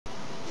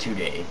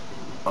Today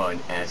on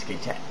Ask a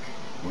Tech,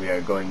 we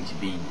are going to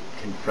be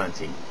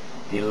confronting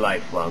the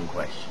lifelong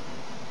question: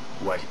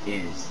 what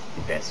is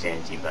the best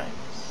antivirus?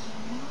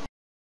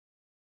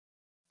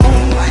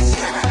 Lights,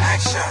 camera,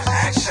 action,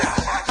 action.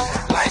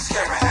 Lights,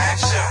 camera,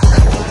 action.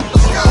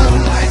 Let's go.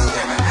 Lights,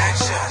 camera,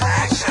 action,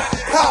 action.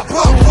 Pop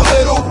up a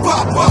little,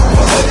 pop up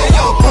a little.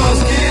 Yo,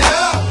 bros, get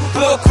up.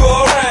 Look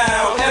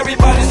around,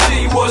 everybody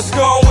see what's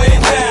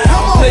going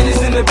down.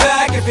 Ladies in the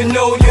back, if you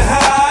know you're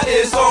hot,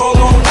 it's all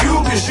on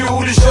you, cause you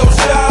the show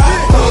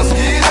shot. Bros,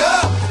 get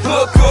up.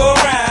 Look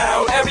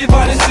around,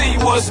 everybody see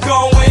what's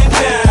going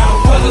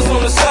down. Brothers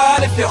on the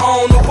side, if you're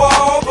on the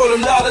wall, throw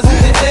them dollars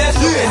in the air,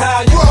 show me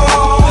how you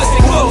fall.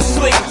 Listen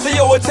closely, so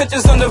your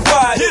attention's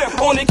undivided.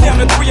 On the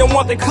count of 3, I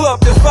want the club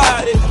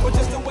divided. But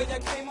just the way I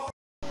came on.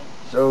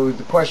 So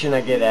the question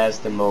I get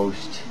asked the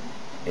most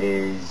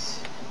is,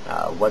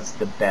 what's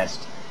the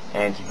best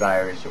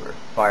antivirus or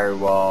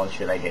firewall?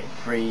 Should I get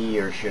free,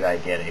 or should I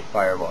get a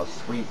firewall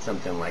suite,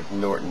 something like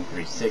Norton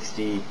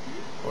 360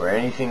 or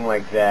anything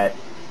like that?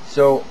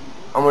 So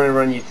I'm going to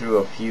run you through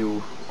a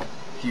few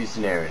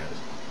scenarios.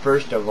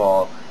 First of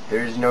all,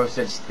 there is no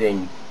such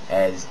thing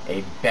as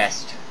a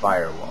best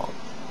firewall.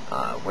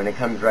 When it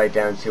comes right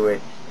down to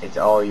it, it's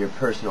all your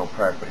personal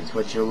preference,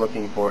 what you're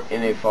looking for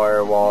in a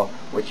firewall,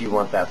 what you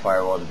want that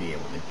firewall to be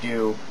able to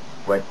do,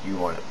 what you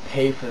want to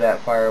pay for that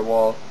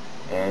firewall,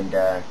 and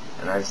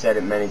I've said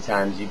it many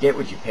times, you get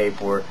what you pay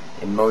for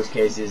in most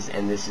cases,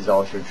 and this is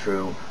also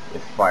true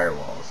with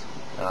firewalls.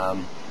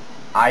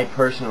 I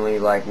personally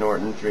like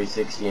Norton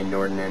 360 and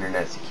Norton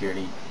Internet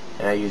Security,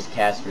 and I use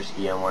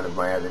Kaspersky on one of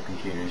my other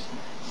computers.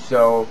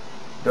 So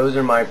those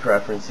are my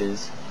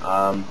preferences.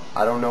 I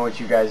don't know what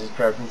you guys'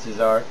 preferences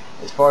are.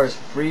 As far as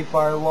free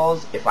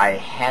firewalls, if I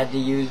had to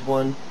use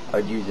one, I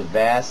would use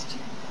Avast,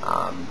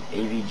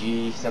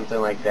 AVG,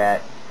 something like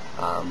that.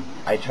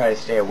 I try to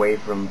stay away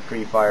from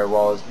free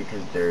firewalls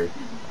because they're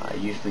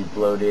usually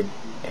bloated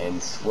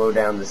and slow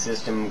down the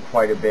system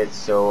quite a bit,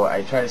 so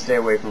I try to stay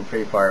away from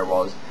free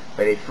firewalls.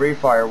 But a free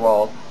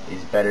firewall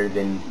is better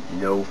than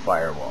no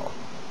firewall.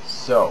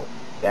 So,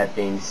 that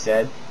being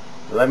said,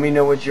 let me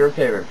know what your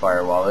favorite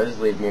firewall is.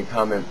 Leave me a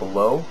comment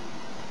below,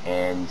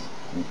 and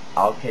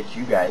I'll catch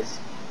you guys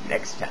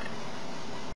next time.